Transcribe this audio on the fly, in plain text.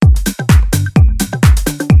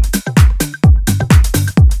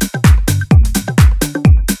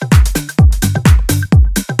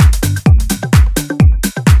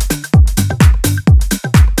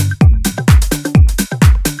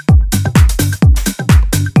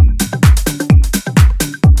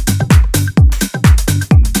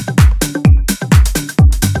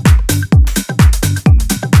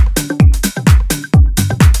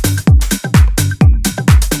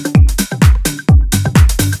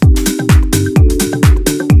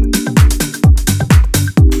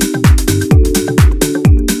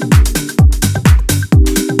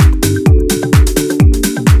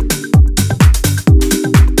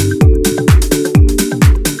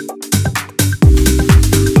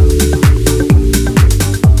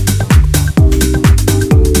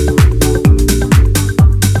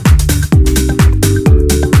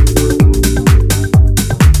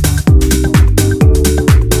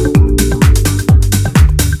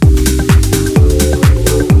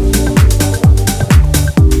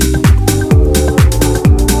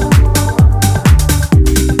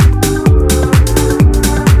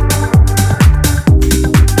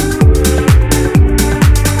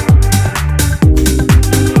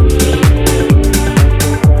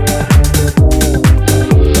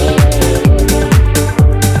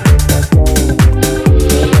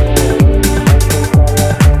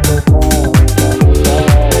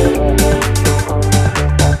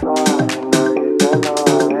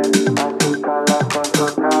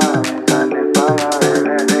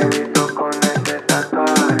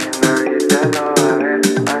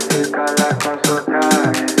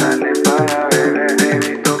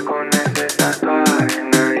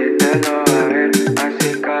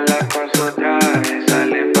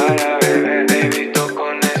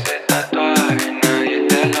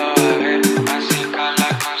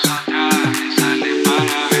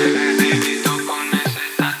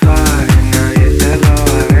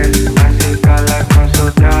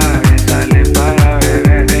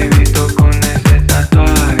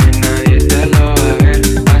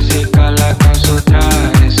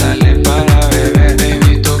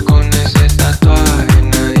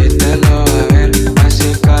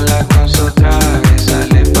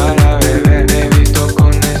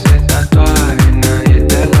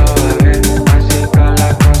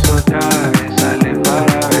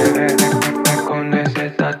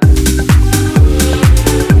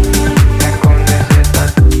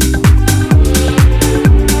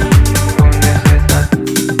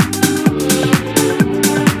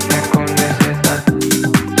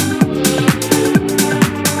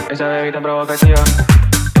provocativa.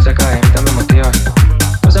 Esa cadenita me motiva.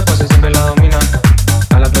 Esa pose siempre la domina.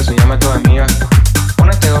 A la presión llama a tu amiga.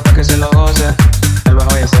 Una tego pa' que se lo goce. El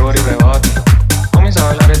bajo y ese body rebote. Comienza a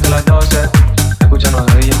bailar desde las 12. Escuchando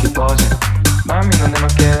de DJ que pose. Mami, ¿dónde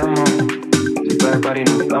nos quedamos? Si puedes parir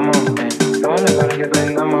nos vamos. Todas las caras que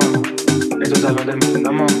prendamos. Esos salón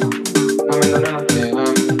terminamos. Mami, ¿dónde nos quedamos?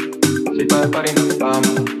 Si puedes parir nos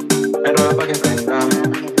vamos. El rollo pa' que prendamos.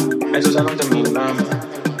 Esos salón terminamos.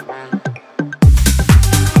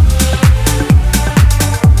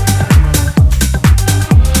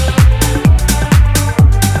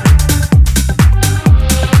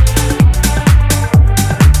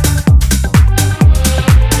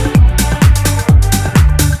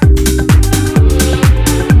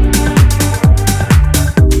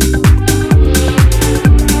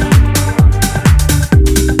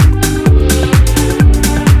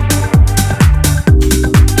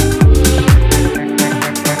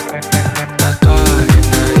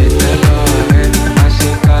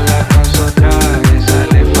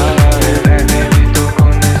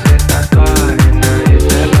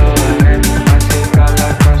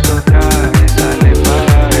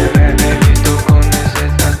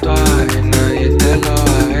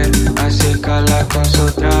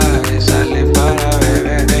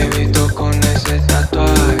 Con ese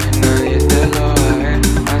tatuaje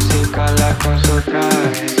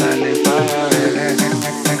sale para beber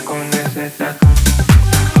con ese tatuaje.